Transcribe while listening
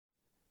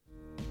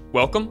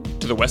Welcome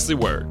to the Wesley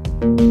Word.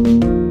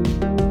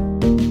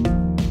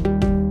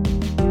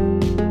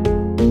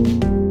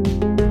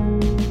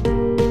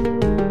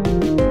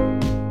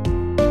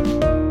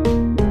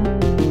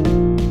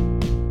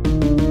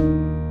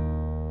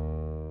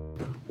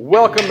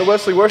 Welcome to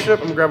Wesley Worship.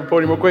 I'm going to grab a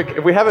podium real quick.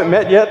 If we haven't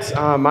met yet,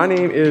 my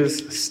name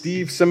is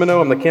Steve Semino.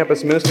 I'm the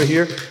campus minister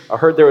here. I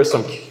heard there was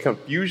some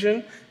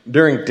confusion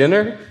during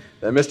dinner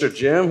that Mr.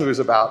 Jim, who's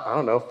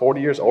about,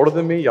 40 years older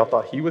than me, y'all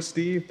thought he was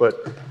Steve,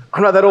 but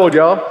I'm not that old,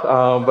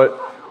 y'all. But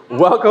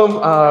welcome.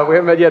 We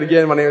haven't met yet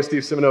again. My name is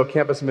Steve Semino,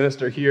 campus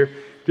minister here.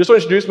 Just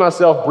want to introduce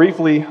myself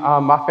briefly.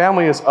 My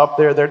family is up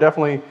there. They're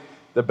definitely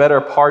the better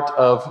part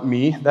of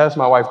me. That is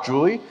my wife,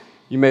 Julie.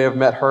 You may have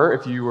met her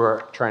if you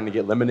were trying to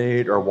get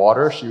lemonade or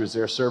water. She was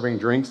there serving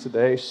drinks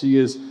today. She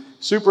is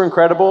super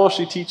incredible.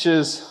 She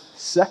teaches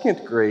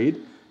second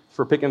grade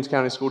for Pickens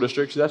County School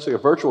District. She's actually a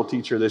virtual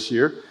teacher this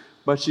year,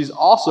 but she's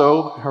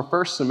also her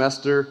first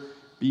semester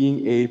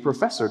being a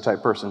professor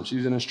type person.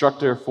 She's an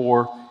instructor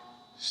for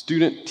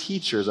student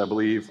teachers, I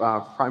believe,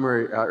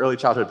 primary early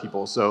childhood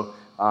people. So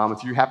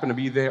if you happen to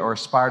be there or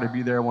aspire to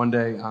be there one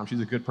day, she's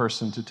a good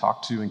person to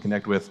talk to and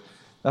connect with.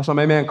 That's my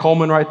main man,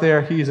 Coleman, right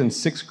there. He's in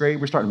sixth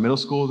grade. We're starting middle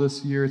school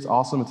this year. It's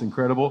awesome. It's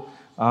incredible.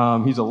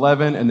 He's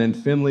 11, and then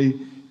Finley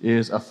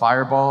is a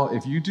fireball.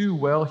 If you do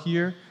well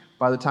here,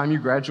 by the time you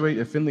graduate,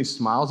 if Finley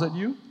smiles at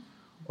you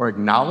or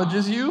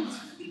acknowledges you,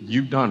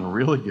 you've done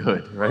really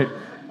good, right?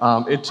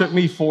 It took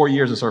me 4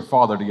 years as her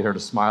father to get her to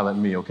smile at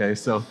me, okay?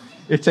 So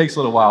it takes a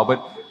little while.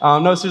 But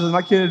no, seriously,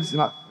 my kids,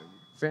 my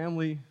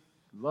family,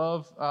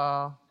 love,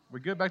 we're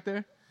good back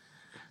there?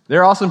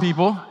 They're awesome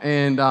people,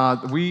 and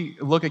we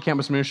look at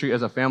campus ministry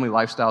as a family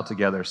lifestyle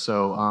together,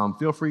 so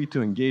feel free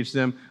to engage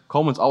them.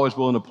 Coleman's always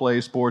willing to play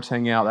sports,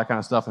 hang out, that kind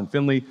of stuff, and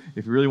Finley,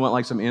 if you really want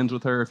like some ends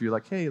with her, if you're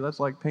like, hey, let's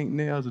like paint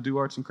nails or do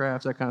arts and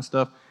crafts, that kind of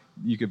stuff,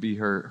 you could be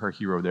her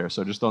hero there,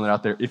 so just throwing that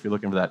out there if you're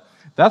looking for that.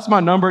 That's my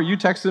number. You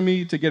texted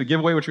me to get a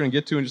giveaway, which we're going to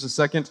get to in just a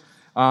second,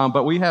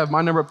 but we have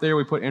my number up there.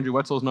 We put Andrew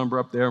Wetzel's number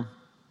up there.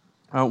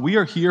 We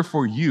are here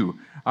for you.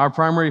 Our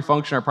primary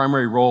function, our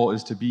primary role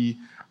is to be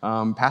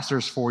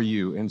pastors for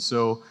you. And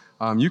so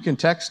you can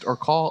text or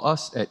call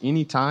us at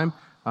any time.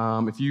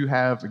 If you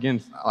have,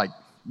 again, I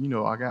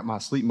got my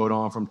sleep mode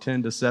on from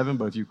 10 to 7,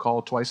 but if you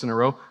call twice in a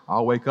row,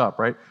 I'll wake up,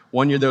 right?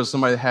 One year there was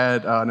somebody that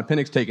had an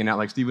appendix taken out,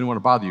 like Steve didn't want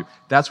to bother you.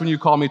 That's when you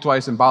call me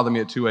twice and bother me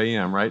at 2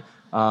 a.m., right?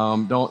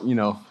 And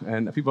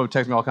people have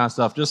texted me all kinds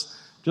of stuff.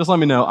 Just let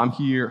me know. I'm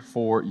here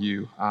for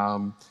you.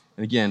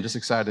 And again, just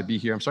excited to be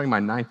here. I'm starting my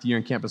 9th year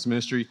in campus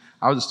ministry.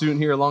 I was a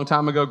student here a long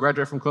time ago,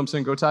 graduated from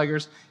Clemson, go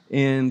Tigers,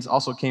 and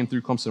also came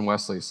through Clemson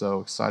Wesley, so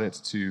excited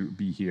to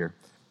be here.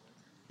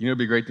 You know, it'd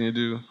be a great thing to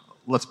do.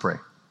 Let's pray.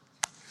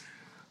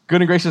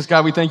 Good and gracious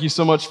God, we thank you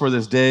so much for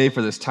this day,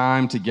 for this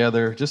time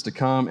together, just to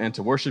come and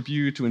to worship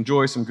you, to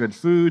enjoy some good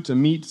food, to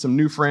meet some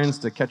new friends,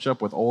 to catch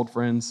up with old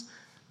friends,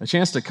 a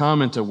chance to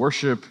come and to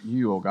worship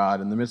you, oh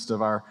God, in the midst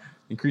of our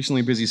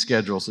increasingly busy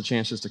schedules, a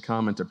chance just to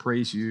come and to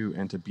praise you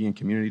and to be in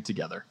community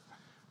together.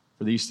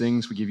 For these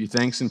things, we give you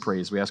thanks and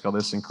praise. We ask all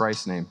this in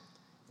Christ's name.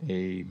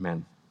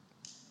 Amen.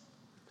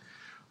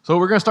 So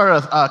we're going to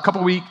start a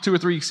couple week, 2 or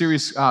 3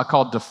 series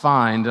called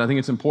Defined. I think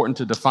it's important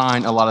to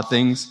define a lot of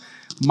things.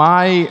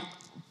 My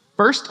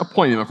first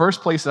appointment, my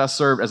first place that I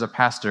served as a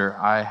pastor,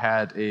 I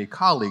had a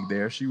colleague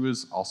there. She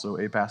was also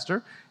a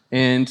pastor,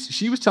 and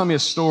she was telling me a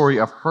story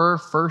of her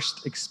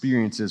first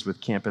experiences with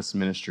campus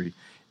ministry.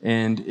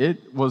 And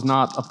it was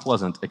not a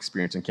pleasant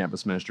experience in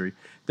campus ministry.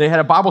 They had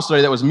a Bible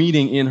study that was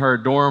meeting in her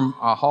dorm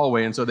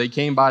hallway, and so they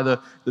came by the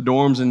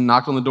dorms and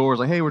knocked on the doors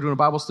like, hey, we're doing a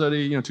Bible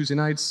study, Tuesday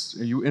nights.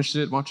 Are you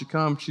interested? Why don't you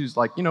come? She's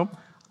like, I want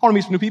to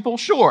meet some new people.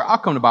 Sure, I'll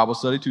come to Bible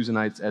study Tuesday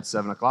nights at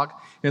 7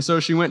 o'clock. And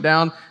so she went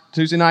down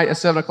Tuesday night at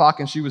 7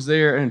 o'clock, and she was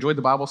there and enjoyed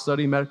the Bible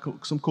study, met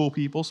some cool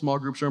people. Small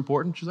groups are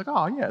important. She's like,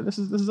 oh, yeah, this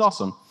is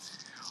awesome.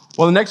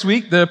 Well, the next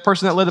week, the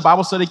person that led the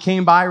Bible study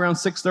came by around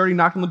 6:30,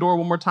 knocked on the door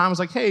one more time. I was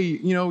like, hey,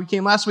 we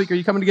came last week. Are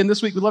you coming again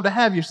this week? We'd love to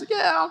have you. She's like,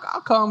 yeah,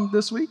 I'll come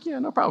this week. Yeah,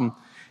 no problem.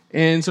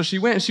 And so she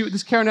went, and she was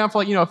just carrying on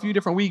for a few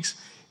different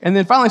weeks. And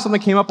then finally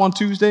something came up on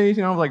Tuesdays,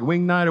 like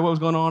wing night or what was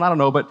going on. I don't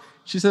know. But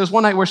she said there was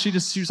one night where she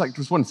just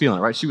wasn't feeling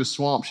it, right? She was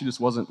swamped. She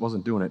just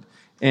wasn't doing it.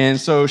 And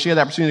so she had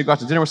the opportunity to go out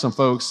to dinner with some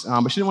folks,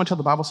 but she didn't want to tell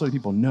the Bible study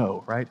people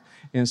no, right?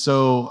 And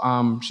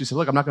so she said,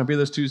 look, I'm not going to be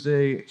there this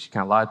Tuesday. She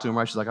kind of lied to him,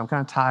 right? She's like, I'm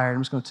kind of tired.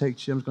 I'm just going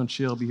to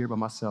chill, be here by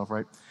myself,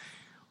 right?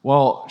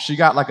 Well, she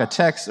got like a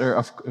text or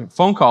a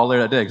phone call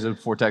later that day because it was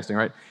before texting,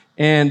 right?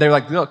 And they were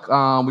like, look,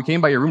 we came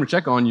by your room to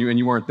check on you and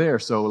you weren't there.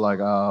 So like,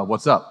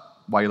 what's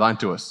up? Why are you lying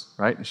to us,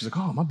 right? And she's like,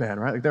 oh, my bad,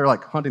 right? Like they're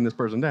like hunting this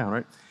person down,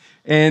 right?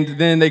 And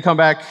then they come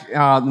back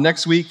the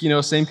next week,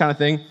 same kind of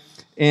thing.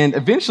 And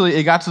eventually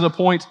it got to the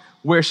point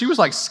where she was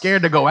like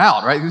scared to go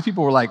out, right? These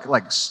people were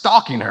like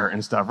stalking her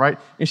and stuff, right?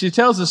 And she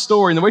tells this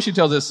story, and the way she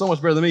tells it is so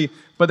much better than me.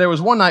 But there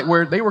was one night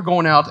where they were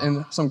going out,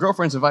 and some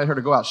girlfriends invited her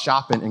to go out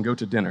shopping and go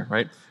to dinner,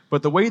 right?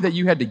 But the way that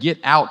you had to get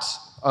out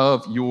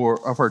of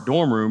her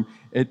dorm room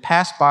it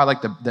passed by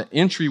like the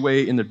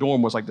entryway in the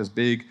dorm was like this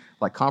big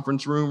like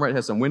conference room, right? It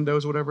had some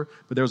windows or whatever,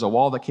 but there was a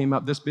wall that came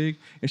up this big.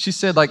 And she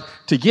said like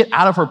to get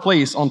out of her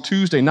place on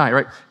Tuesday night,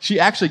 right? She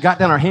actually got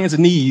down on her hands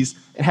and knees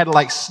and had to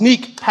like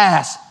sneak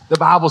past the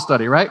Bible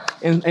study, right?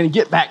 And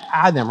get back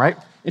at them, right?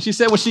 And she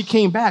said when she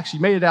came back, she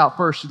made it out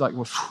first. She's like,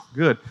 well,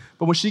 good.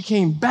 But when she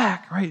came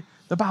back, right,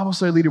 the Bible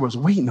study leader was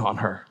waiting on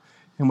her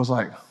and was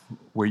like,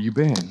 where you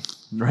been,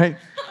 right?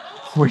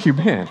 Where you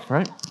been,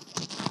 right?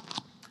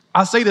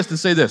 I say this to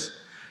say this.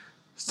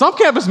 Some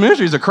campus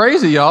ministries are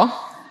crazy, y'all.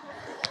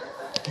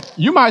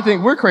 You might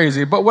think we're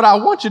crazy, but what I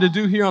want you to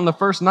do here on the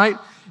first night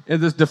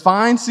in this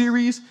Define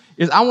series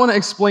is I want to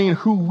explain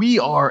who we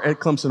are at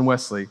Clemson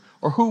Wesley,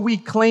 or who we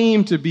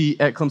claim to be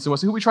at Clemson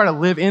Wesley, who we try to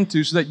live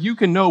into so that you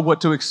can know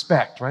what to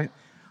expect, right?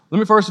 Let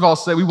me first of all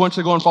say we want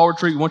you to go on fall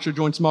retreat, we want you to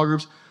join small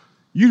groups.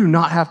 You do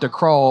not have to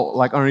crawl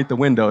like underneath the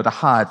window to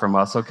hide from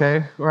us,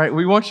 okay? All right,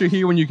 we want you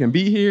here when you can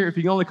be here. If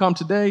you can only come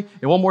today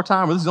and one more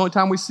time, or this is the only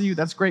time we see you,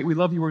 that's great. We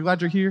love you. We're glad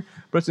you're here.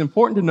 But it's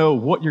important to know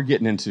what you're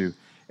getting into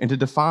and to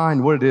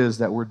define what it is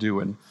that we're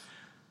doing.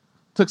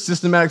 Took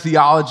systematic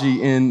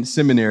theology in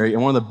seminary,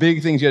 and one of the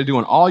big things you had to do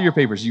on all your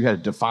papers, you had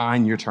to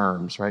define your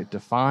terms, right?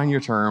 Define your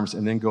terms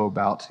and then go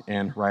about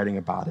and writing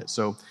about it.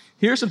 So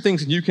here's some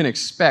things that you can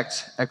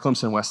expect at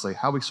Clemson Wesley,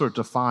 how we sort of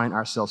define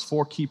ourselves,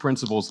 4 key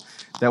principles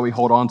that we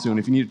hold on to. And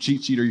if you need a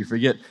cheat sheet or you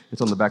forget, it's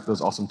on the back of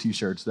those awesome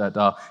T-shirts.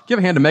 Give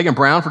a hand to Megan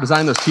Brown for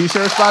designing those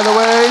T-shirts, by the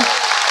way.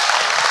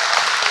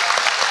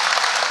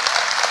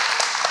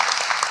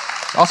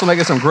 Also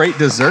making some great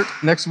dessert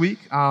next week.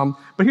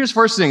 But here's the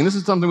first thing. This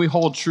is something we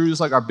hold true. It's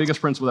like our biggest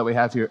principle that we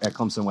have here at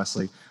Clemson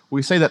Wesley.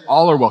 We say that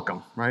all are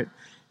welcome, right?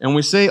 And when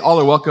we say all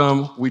are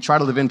welcome, we try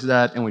to live into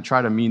that, and we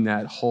try to mean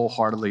that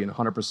wholeheartedly and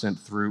 100%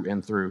 through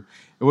and through.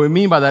 And what we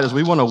mean by that is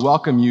we want to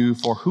welcome you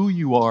for who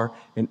you are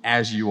and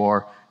as you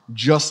are,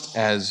 just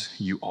as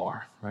you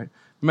are, right?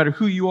 No matter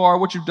who you are,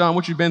 what you've done,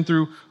 what you've been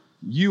through,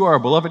 you are a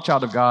beloved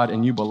child of God,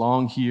 and you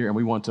belong here, and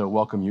we want to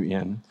welcome you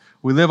in.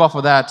 We live off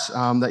of that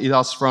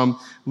that's from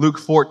Luke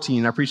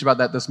 14. I preached about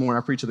that this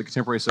morning. I preached at the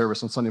contemporary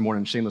service on Sunday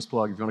morning. Shameless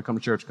plug. If you want to come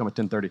to church, come at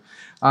 10:30.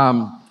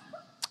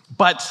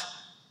 But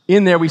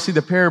in there, we see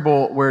the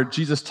parable where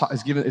Jesus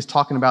is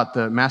talking about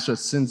the master that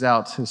sends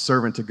out his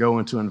servant to go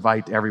and to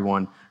invite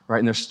everyone, right?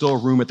 And there's still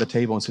room at the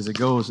table. And says,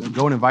 go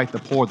and invite the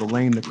poor, the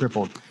lame, the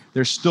crippled.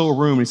 There's still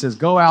room. And he says,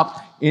 go out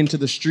into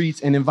the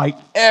streets and invite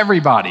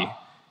everybody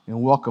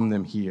and welcome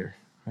them here.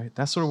 Right?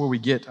 That's sort of where we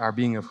get our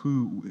being of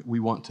who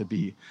we want to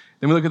be.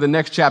 Then we look at the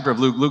next chapter of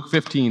Luke, Luke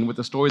 15, with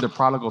the story of the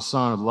prodigal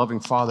son, of the loving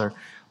father,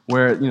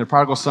 where the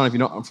prodigal son, if you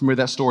don't familiar with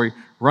that story,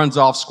 runs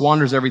off,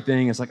 squanders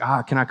everything. It's like,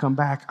 can I come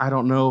back? I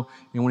don't know.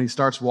 And when he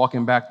starts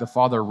walking back, the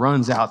father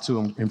runs out to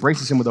him,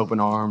 embraces him with open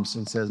arms,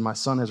 and says, my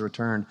son has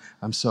returned.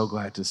 I'm so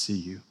glad to see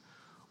you.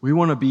 We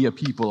want to be a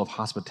people of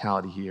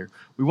hospitality here.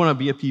 We want to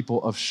be a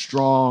people of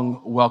strong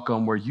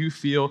welcome where you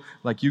feel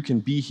like you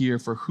can be here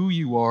for who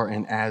you are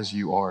and as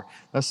you are.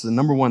 That's the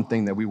number one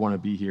thing that we want to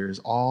be here, is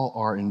all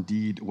are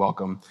indeed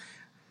welcome.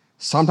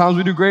 Sometimes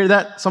we do great at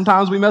that.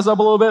 Sometimes we mess up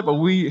a little bit, but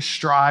we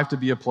strive to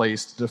be a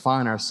place to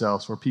define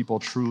ourselves where people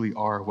truly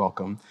are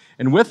welcome.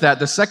 And with that,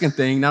 the second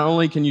thing, not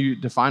only can you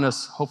define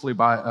us hopefully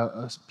by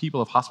a people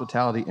of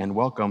hospitality and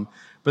welcome,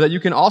 but that you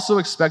can also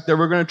expect that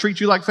we're going to treat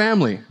you like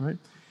family, right?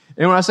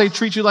 And when I say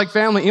treat you like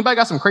family, anybody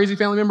got some crazy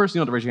family members? You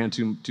don't have to raise your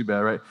hand too bad,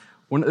 right?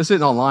 It's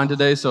sitting online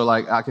today, so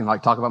I can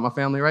talk about my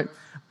family, right?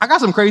 I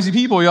got some crazy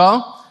people,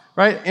 y'all,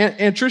 right?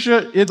 And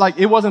Trisha,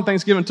 it wasn't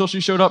Thanksgiving until she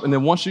showed up, and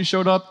then once she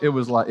showed up, it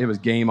was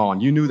game on.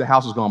 You knew the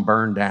house was going to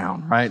burn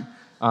down, right?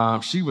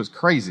 She was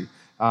crazy.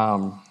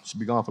 She'll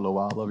be gone for a little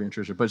while. I love you,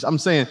 Trisha, but I'm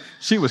saying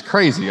she was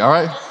crazy, all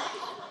right?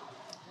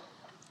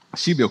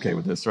 She'd be okay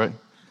with this, right?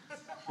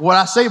 What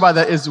I say by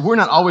that is we're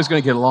not always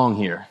going to get along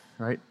here.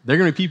 Right? They're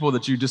going to be people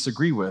that you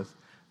disagree with.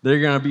 They're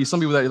going to be some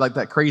people that are like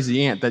that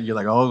crazy aunt that you're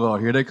like, oh,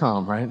 here they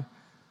come, right?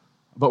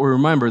 But we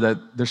remember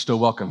that they're still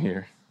welcome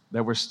here,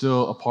 that we're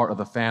still a part of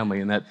the family,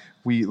 and that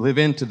we live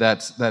into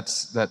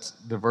that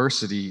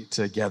diversity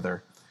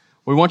together.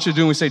 What we want you to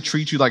do when we say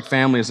treat you like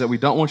family is that we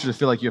don't want you to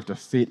feel like you have to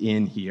fit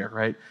in here,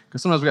 right?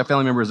 Because sometimes we have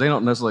family members, they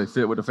don't necessarily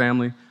fit with the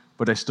family,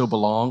 but they still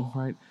belong,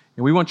 right?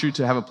 And we want you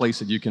to have a place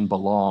that you can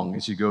belong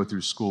as you go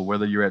through school,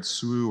 whether you're at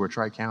SWU or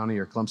Tri-County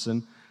or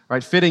Clemson.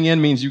 Right? Fitting in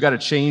means you got to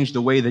change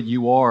the way that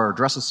you are, or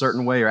dress a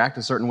certain way, or act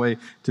a certain way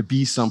to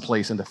be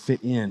someplace and to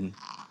fit in.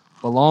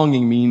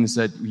 Belonging means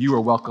that you are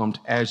welcomed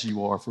as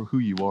you are for who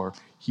you are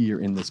here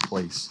in this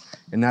place.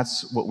 And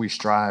that's what we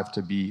strive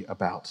to be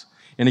about.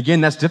 And again,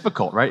 that's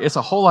difficult, right? It's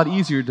a whole lot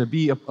easier to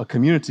be a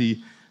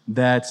community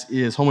that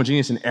is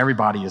homogeneous and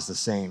everybody is the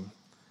same.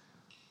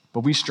 But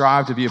we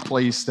strive to be a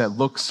place that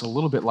looks a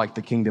little bit like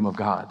the kingdom of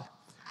God.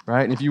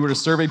 Right? And if you were to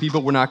survey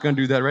people, we're not going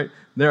to do that, right?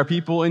 There are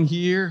people in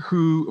here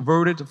who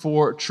voted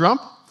for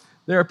Trump.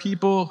 There are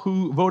people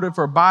who voted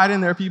for Biden.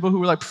 There are people who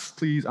were like,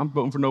 please, I'm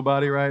voting for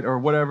nobody, right? Or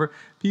whatever.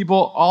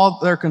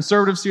 They're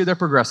conservatives here, they're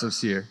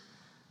progressives here.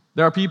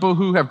 There are people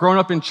who have grown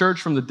up in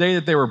church from the day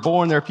that they were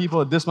born. There are people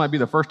that this might be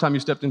the first time you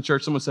stepped in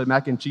church. Someone said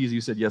mac and cheese,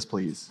 you said, yes,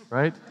 please,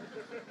 right?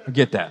 I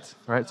get that,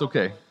 right? It's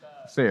okay.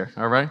 Fair,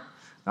 all right?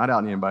 Not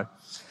out anybody.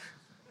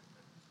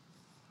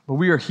 But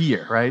we are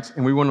here, right?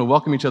 And we want to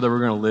welcome each other. We're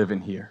going to live in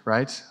here,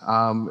 right?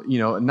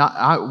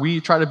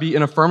 We try to be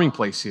an affirming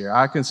place here.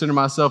 I consider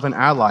myself an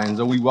ally, and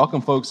so we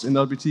welcome folks in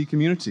the LGBT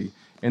community.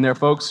 And there are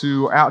folks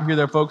who are out here.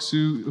 There are folks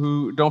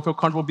who don't feel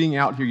comfortable being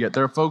out here yet.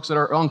 There are folks that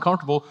are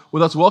uncomfortable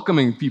with us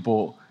welcoming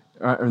people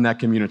in that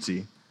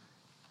community.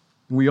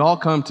 We all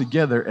come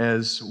together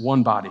as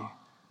one body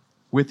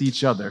with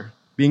each other,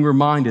 being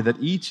reminded that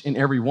each and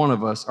every one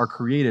of us are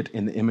created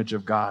in the image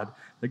of God,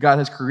 that God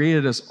has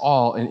created us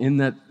all, and in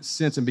that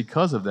sense and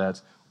because of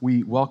that,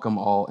 we welcome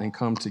all and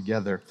come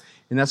together.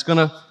 And that's going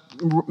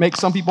to make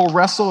some people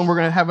wrestle, and we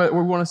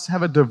want to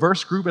have a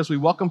diverse group as we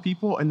welcome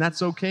people, and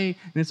that's okay.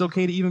 And it's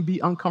okay to even be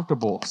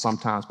uncomfortable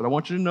sometimes. But I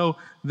want you to know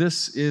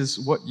this is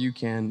what you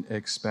can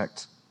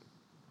expect.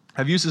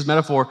 I've used this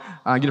metaphor,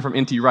 I get it from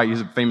N.T. Wright.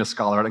 He's a famous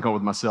scholar. I didn't come up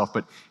with myself,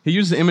 but he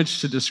uses the image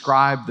to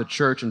describe the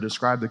church and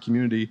describe the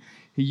community.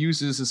 He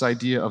uses this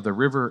idea of the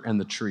river and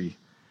the tree.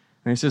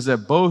 And he says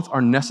that both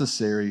are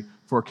necessary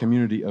for a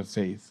community of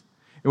faith.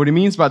 And what he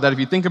means by that, if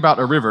you think about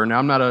a river, now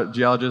I'm not a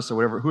geologist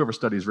or whoever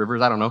studies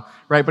rivers, I don't know,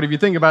 right? But if you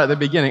think about it at the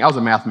beginning, I was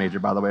a math major,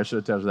 by the way, I should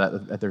have told you that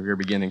at the very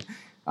beginning.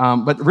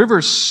 But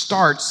rivers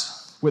starts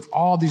with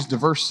all these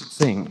diverse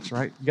things,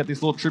 right? You got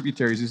these little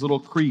tributaries, these little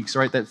creeks,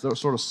 right, that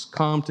sort of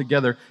come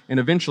together. And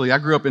eventually, I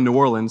grew up in New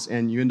Orleans,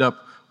 and you end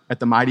up at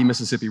the mighty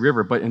Mississippi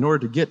River. But in order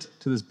to get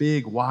to this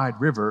big, wide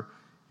river,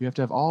 you have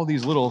to have all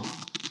these little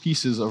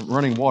pieces of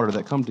running water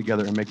that come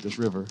together and make this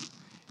river.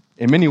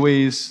 In many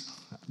ways,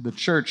 the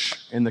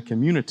church and the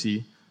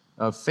community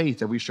of faith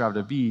that we strive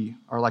to be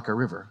are like a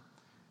river.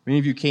 Many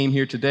of you came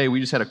here today. We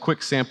just had a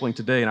quick sampling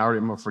today, and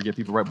I'm going to forget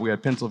people, right? But we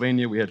had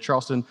Pennsylvania, we had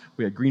Charleston,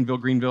 we had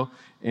Greenville,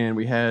 and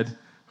we had,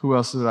 who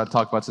else did I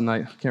talk about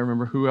tonight? I can't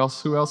remember. Who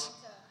else?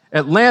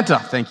 Atlanta.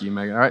 Thank you,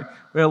 Megan. All right.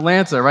 We had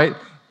Atlanta, right?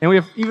 And we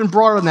have even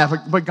broader than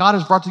that, but God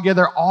has brought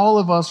together all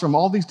of us from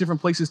all these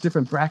different places,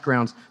 different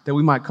backgrounds, that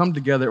we might come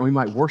together and we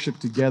might worship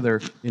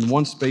together in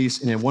one space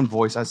and in one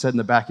voice. I said in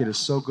the back, it is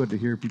so good to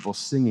hear people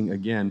singing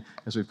again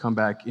as we've come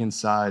back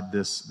inside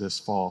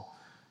this fall.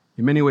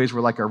 In many ways,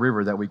 we're like a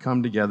river that we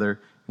come together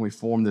and we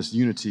form this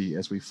unity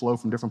as we flow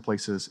from different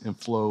places and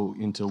flow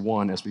into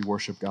one as we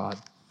worship God.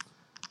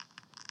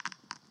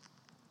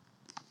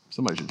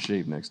 Somebody should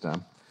shave next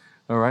time.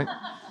 All right?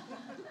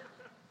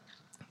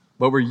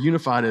 But we're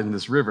unified in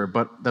this river,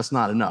 but that's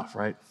not enough,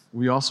 right?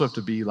 We also have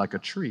to be like a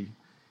tree.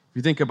 If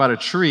you think about a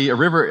tree, a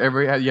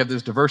river, you have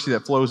this diversity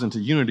that flows into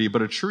unity,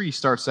 but a tree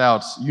starts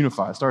out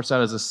unified, starts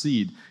out as a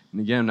seed.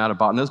 And again, I'm not a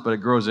botanist, but it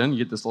grows in. You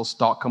get this little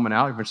stalk coming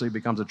out, eventually it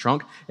becomes a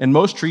trunk. And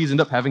most trees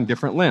end up having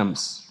different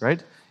limbs,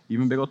 right?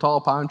 Even big old tall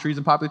pine trees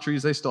and poplar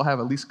trees, they still have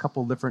at least a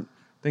couple different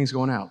things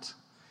going out.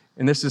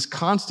 And there's this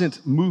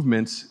constant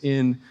movement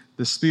in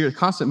the spirit,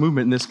 constant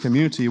movement in this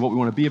community. What we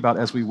want to be about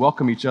as we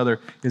welcome each other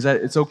is that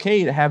it's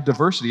okay to have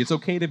diversity. It's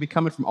okay to be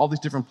coming from all these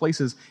different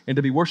places and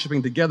to be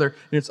worshiping together.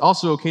 And it's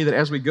also okay that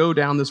as we go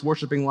down this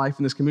worshiping life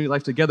and this community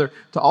life together,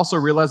 to also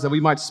realize that we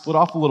might split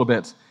off a little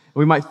bit.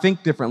 We might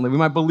think differently. We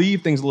might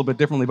believe things a little bit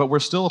differently, but we're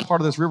still a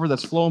part of this river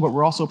that's flowing, but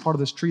we're also a part of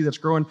this tree that's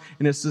growing.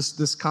 And it's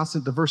this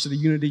constant diversity,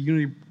 unity.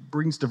 Unity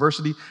brings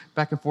diversity,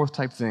 back and forth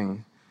type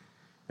thing.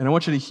 And I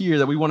want you to hear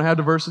that we want to have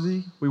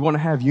diversity, we want to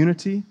have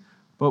unity,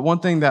 but one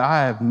thing that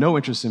I have no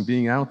interest in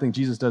being, and I don't think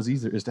Jesus does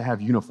either, is to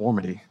have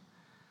uniformity,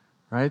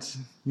 right?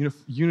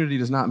 Unity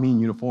does not mean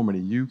uniformity.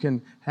 You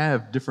can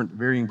have different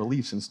varying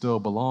beliefs and still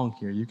belong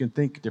here. You can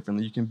think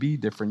differently, you can be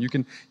different, you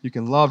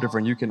can love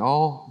different. We can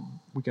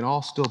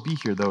all still be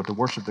here, though, to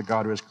worship the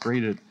God who has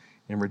created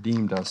and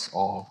redeemed us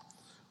all.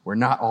 We're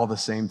not all the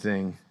same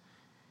thing.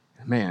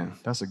 Man,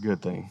 that's a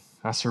good thing.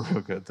 That's a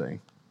real good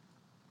thing.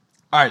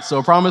 All right, so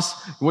a promise,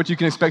 what you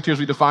can expect here as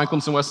we define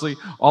Clemson Wesley,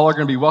 all are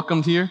going to be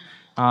welcomed here.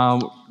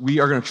 We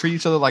are going to treat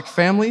each other like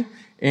family.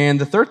 And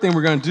the third thing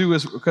we're going to do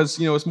is, because,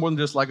 it's more than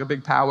just like a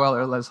big powwow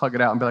or let's hug it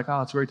out and be like,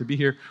 oh, it's great to be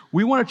here.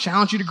 We want to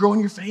challenge you to grow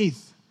in your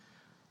faith.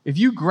 If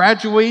you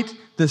graduate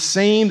the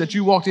same that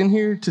you walked in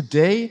here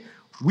today,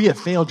 we have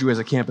failed you as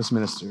a campus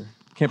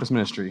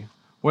ministry.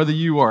 Whether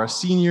you are a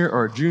senior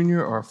or a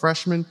junior or a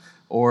freshman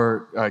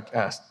or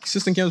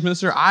assistant campus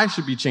minister, I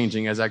should be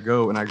changing as I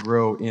go and I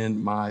grow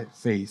in my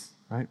faith.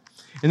 Right?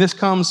 And this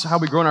comes how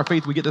we grow in our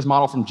faith. We get this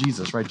model from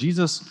Jesus, right?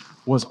 Jesus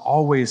was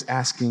always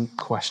asking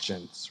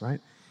questions,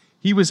 right?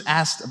 He was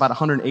asked about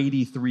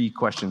 183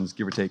 questions,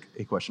 give or take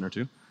a question or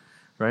two,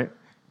 right?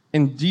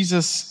 And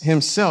Jesus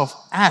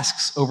himself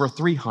asks over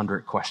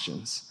 300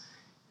 questions.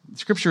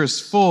 Scripture is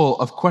full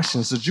of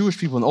questions. The Jewish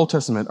people in the Old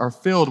Testament are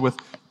filled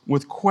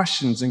with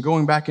questions and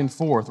going back and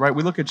forth, right?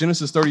 We look at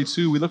Genesis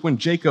 32. We look when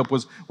Jacob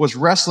was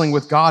wrestling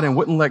with God and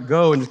wouldn't let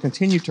go and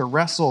continued to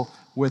wrestle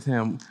with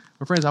him.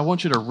 My friends, I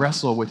want you to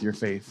wrestle with your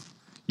faith.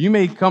 You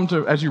may come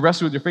to, as you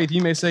wrestle with your faith,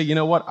 you may say, you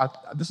know what,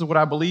 this is what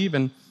I believe,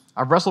 and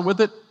I've wrestled with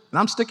it, and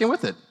I'm sticking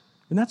with it.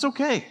 And that's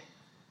okay.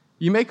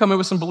 You may come in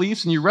with some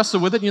beliefs, and you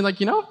wrestle with it, and you're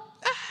like, Mom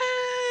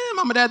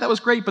and Dad, that was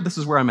great, but this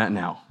is where I'm at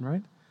now,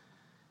 right?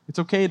 It's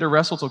okay to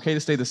wrestle. It's okay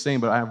to stay the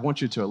same, but I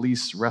want you to at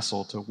least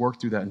wrestle, to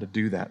work through that and to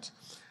do that.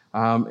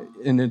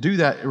 And to do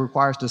that, it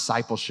requires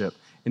discipleship.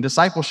 And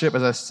discipleship,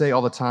 as I say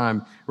all the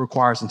time,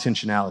 requires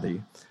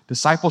intentionality.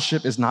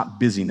 Discipleship is not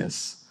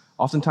busyness.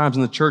 Oftentimes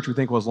in the church, we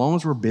think, well, as long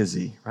as we're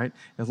busy, right?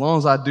 As long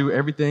as I do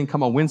everything,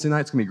 come on Wednesday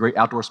night. It's going to be a great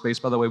outdoor space,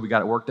 by the way. We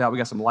got it worked out. We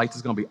got some lights.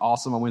 It's going to be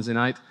awesome on Wednesday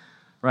night,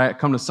 right?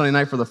 Come to Sunday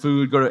night for the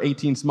food. Go to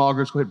 18 small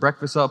groups. Go hit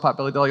breakfast up,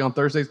 Potbelly Deli on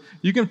Thursdays.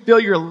 You can fill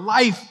your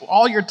life,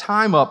 all your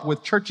time up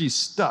with churchy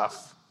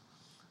stuff.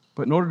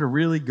 But in order to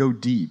really go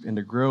deep and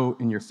to grow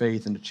in your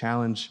faith and to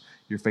challenge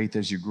your faith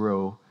as you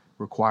grow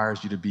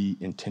requires you to be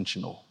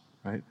intentional,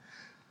 right?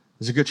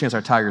 There's a good chance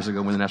our Tigers are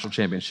going to win the national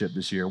championship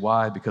this year.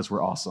 Why? Because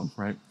we're awesome,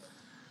 right?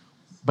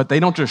 But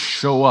they don't just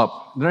show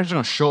up. They're not just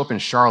going to show up in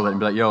Charlotte and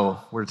be like, yo,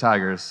 we're the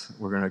Tigers.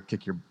 We're going to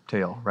kick your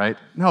tail, right?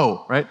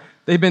 No, right?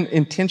 They've been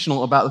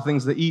intentional about the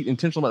things they eat,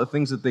 intentional about the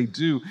things that they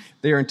do.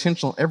 They are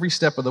intentional every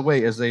step of the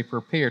way as they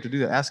prepare to do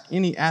that. Ask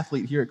any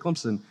athlete here at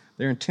Clemson.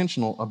 They're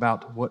intentional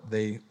about what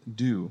they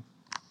do.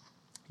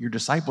 Your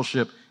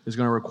discipleship is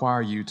going to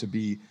require you to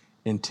be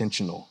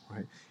intentional,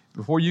 right?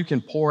 Before you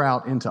can pour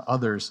out into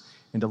others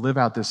and to live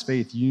out this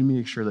faith, you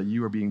make sure that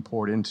you are being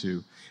poured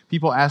into.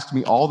 People ask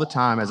me all the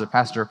time as a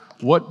pastor,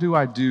 what do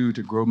I do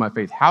to grow my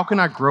faith? How can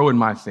I grow in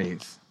my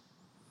faith?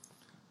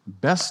 The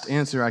best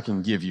answer I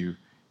can give you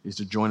is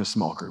to join a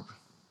small group.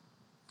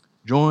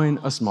 Join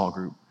a small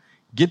group.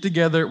 Get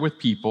together with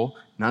people,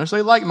 not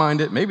necessarily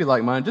like-minded, maybe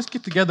like-minded, just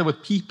get together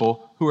with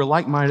people who are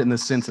like-minded in the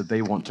sense that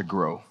they want to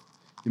grow.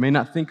 You may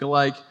not think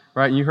alike,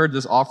 right? And you heard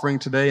this offering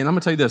today, and I'm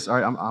going to tell you this. All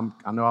right,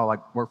 I know I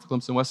work for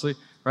Clemson Wesley,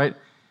 right?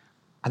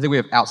 I think we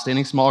have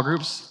outstanding small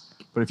groups,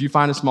 but if you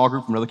find a small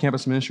group from another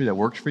campus ministry that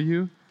works for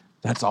you,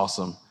 that's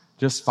awesome.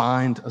 Just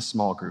find a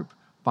small group.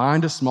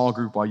 Find a small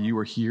group while you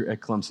are here at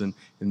Clemson,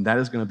 and that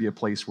is going to be a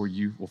place where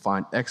you will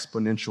find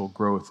exponential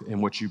growth in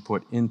what you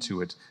put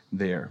into it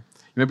there.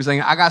 You may be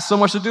saying, I got so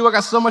much to do. I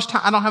got so much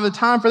time. I don't have the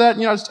time for that.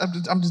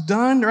 I'm just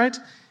done, right?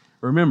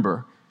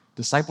 Remember,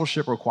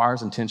 discipleship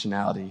requires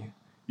intentionality.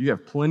 You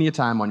have plenty of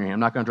time on your hand. I'm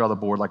not going to draw the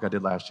board like I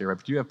did last year, right?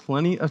 But you have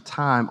plenty of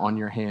time on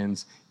your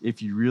hands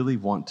if you really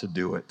want to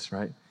do it,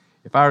 right?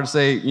 If I were to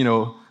say,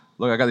 look,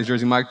 I got these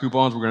Jersey Mike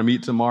coupons. We're going to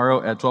meet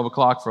tomorrow at 12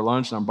 o'clock for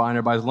lunch, and I'm buying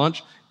everybody's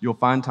lunch. You'll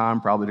find time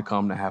probably to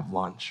come to have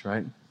lunch,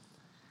 right?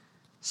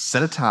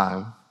 Set a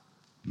time,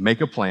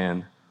 make a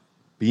plan,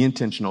 be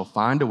intentional,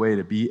 find a way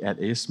to be at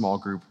a small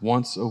group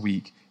once a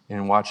week,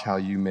 and watch how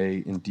you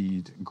may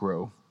indeed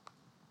grow.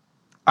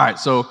 All right,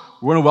 so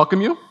we're going to welcome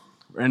you,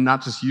 and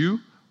not just you.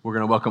 We're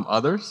going to welcome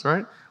others,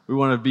 right? We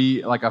want to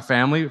be like a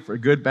family. For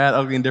good, bad,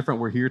 ugly, and different,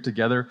 we're here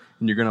together,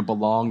 and you're going to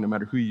belong no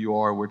matter who you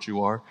are or what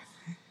you are.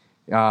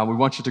 We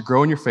want you to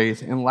grow in your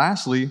faith. And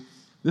lastly,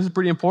 this is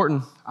pretty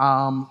important.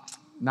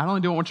 Not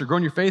only do we want you to grow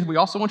in your faith, we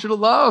also want you to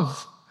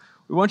love.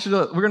 We're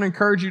going to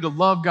encourage you to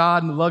love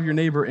God and to love your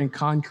neighbor in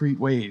concrete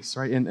ways,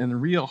 right? In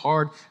real,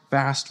 hard,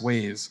 fast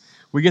ways.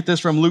 We get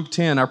this from Luke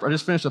 10. I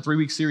just finished a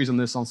 3-week series on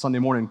this on Sunday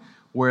morning,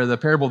 where the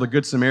parable of the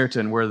Good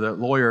Samaritan, where the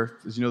lawyer,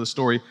 as you know the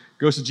story,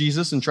 goes to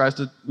Jesus and tries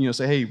to,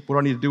 say, hey, what do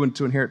I need to do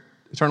to inherit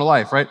eternal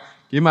life, right?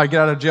 Give me my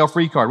get out of jail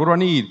free card. What do I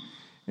need?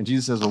 And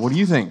Jesus says, well, what do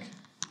you think?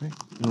 Right?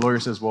 And the lawyer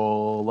says,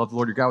 well, love the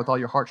Lord your God with all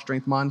your heart,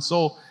 strength, mind,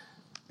 soul,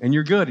 and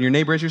you're good, and your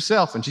neighbor as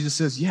yourself. And Jesus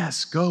says,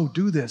 yes, go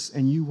do this,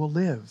 and you will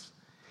live.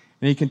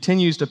 And he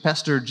continues to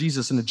pester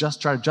Jesus and to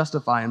try to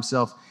justify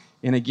himself.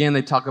 And again,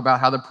 they talk about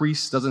how the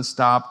priest doesn't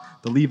stop,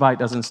 the Levite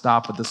doesn't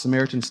stop, but the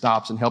Samaritan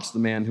stops and helps the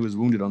man who is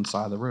wounded on the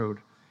side of the road.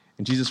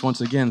 And Jesus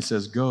once again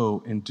says,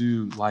 go and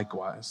do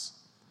likewise.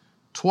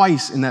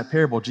 Twice in that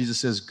parable, Jesus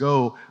says,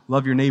 go,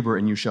 love your neighbor,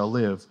 and you shall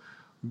live.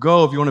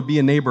 Go, if you want to be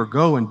a neighbor,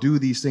 go and do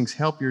these things.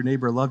 Help your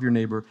neighbor, love your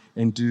neighbor,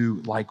 and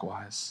do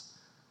likewise.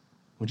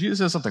 When Jesus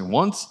says something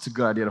once, it's a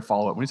good idea to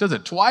follow it. When he says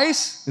it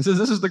twice and says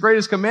this is the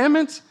greatest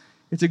commandment,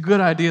 it's a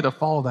good idea to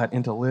follow that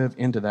and to live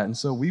into that. And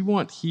so we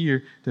want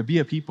here to be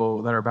a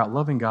people that are about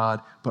loving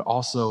God, but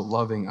also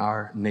loving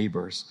our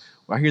neighbors.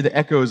 I hear the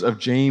echoes of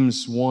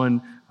James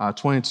 1,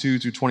 22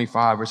 through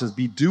 25, where it says,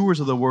 be doers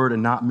of the word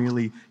and not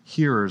merely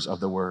hearers of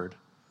the word.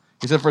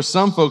 He said, for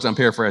some folks, I'm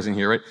paraphrasing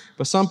here, right?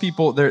 But some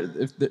people,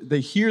 if they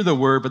hear the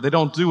word, but they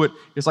don't do it.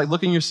 It's like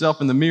looking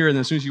yourself in the mirror, and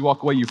as soon as you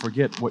walk away, you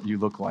forget what you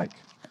look like.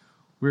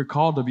 We're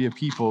called to be a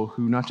people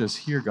who not just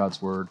hear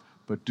God's word,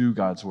 but do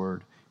God's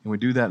word. And we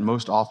do that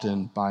most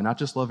often by not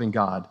just loving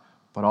God,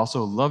 but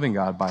also loving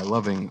God by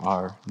loving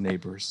our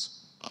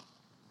neighbors.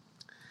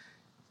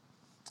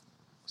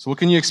 So what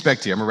can you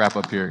expect here? I'm going to wrap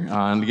up here.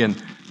 And again,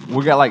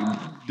 we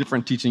got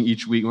different teaching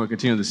each week, and we'll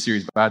continue this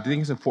series. But I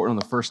think it's important on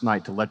the first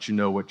night to let you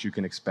know what you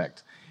can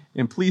expect.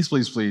 And please,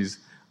 please, please,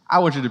 I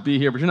want you to be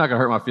here, but you're not going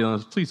to hurt my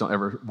feelings. Please don't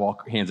ever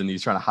walk hands and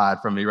knees trying to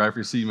hide from me, right? If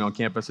you see me on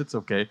campus, it's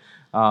okay.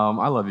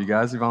 I love you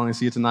guys. If I only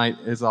see you tonight,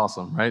 it's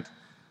awesome, right?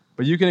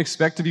 But you can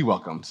expect to be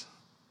welcomed.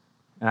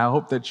 And I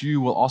hope that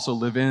you will also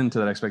live into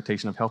that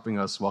expectation of helping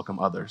us welcome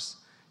others.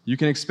 You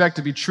can expect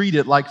to be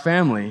treated like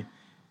family,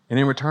 and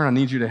in return, I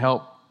need you to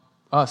help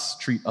us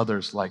treat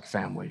others like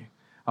family.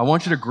 I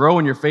want you to grow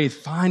in your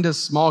faith. Find a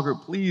small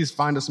group. Please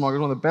find a small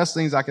group. One of the best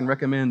things I can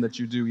recommend that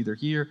you do either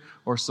here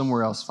or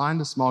somewhere else.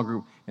 Find a small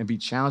group and be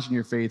challenged in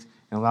your faith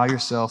and allow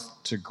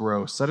yourself to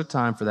grow. Set a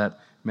time for that.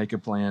 Make a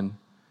plan.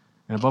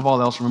 And above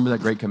all else, remember that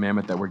great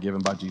commandment that we're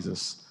given by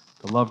Jesus,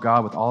 to love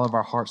God with all of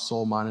our heart,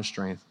 soul, mind, and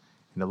strength,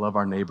 and to love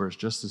our neighbors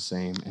just the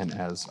same and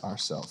as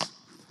ourselves.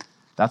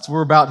 That's what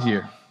we're about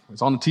here.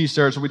 It's on the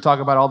t-shirts, what we talk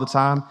about all the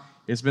time.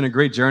 It's been a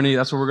great journey.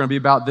 That's what we're going to be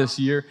about this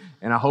year.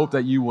 And I hope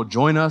that you will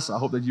join us. I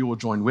hope that you will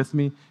join with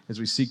me as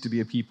we seek to be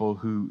a people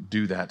who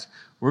do that.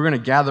 We're going to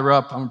gather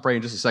up. I'm going to pray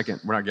in just a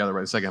second. We're not gathering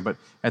right in a second. But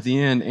at the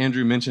end,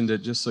 Andrew mentioned it,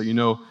 just so you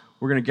know,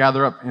 we're going to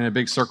gather up in a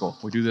big circle.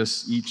 We do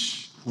this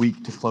each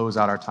week to close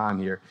out our time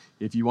here.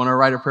 If you want to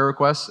write a prayer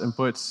request and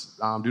put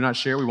do not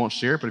share, we won't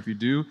share it. But if you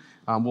do,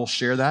 we'll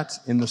share that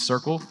in the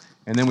circle.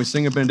 And then we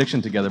sing a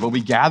benediction together. But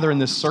we gather in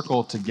this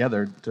circle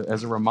together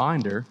as a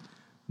reminder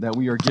that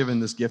we are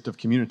given this gift of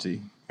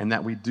community and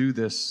that we do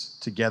this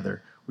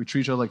together. We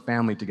treat each other like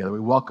family together. We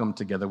welcome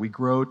together. We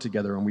grow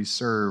together and we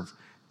serve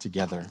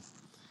together.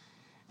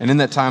 And in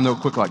that time, though,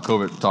 quick like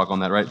COVID talk on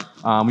that, right?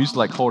 We used to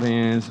like hold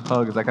hands,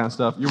 hugs, that kind of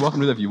stuff. You're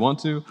welcome to do that if you want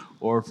to,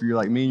 or if you're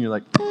like me and you're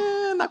like,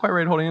 not quite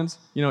ready to hold hands.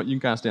 You know, you can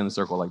kind of stand in a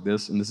circle like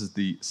this, and this is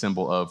the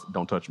symbol of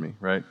don't touch me,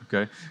 right?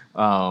 Okay,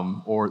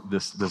 or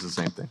this is the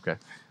same thing. Okay,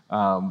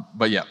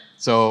 but yeah.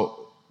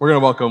 So we're gonna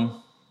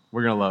welcome,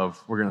 we're gonna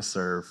love, we're gonna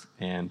serve,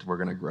 and we're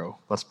gonna grow.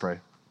 Let's pray.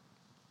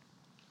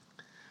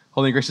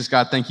 Holy and gracious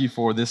God, thank you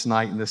for this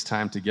night and this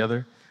time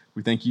together.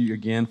 We thank you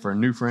again for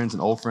new friends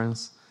and old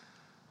friends.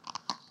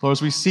 Lord,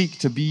 as we seek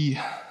to be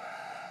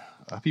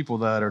people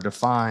that are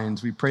defined,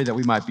 we pray that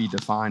we might be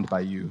defined by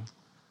you.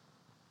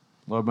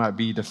 Lord, might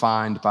be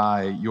defined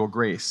by your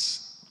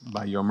grace,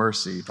 by your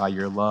mercy, by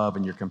your love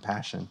and your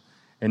compassion,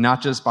 and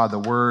not just by the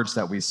words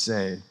that we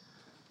say,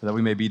 but that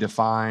we may be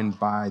defined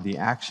by the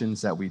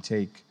actions that we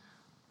take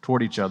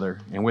toward each other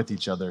and with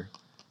each other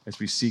as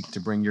we seek to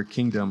bring your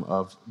kingdom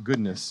of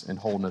goodness and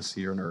wholeness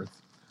here on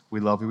earth. We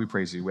love you, we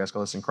praise you. We ask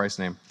all this in Christ's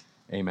name.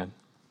 Amen.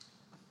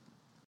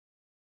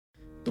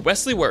 The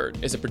Wesley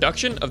Word is a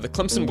production of the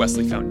Clemson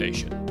Wesley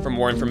Foundation. For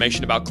more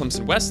information about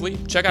Clemson Wesley,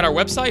 check out our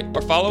website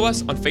or follow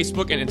us on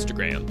Facebook and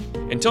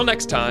Instagram. Until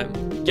next time,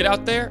 get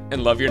out there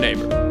and love your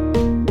neighbor.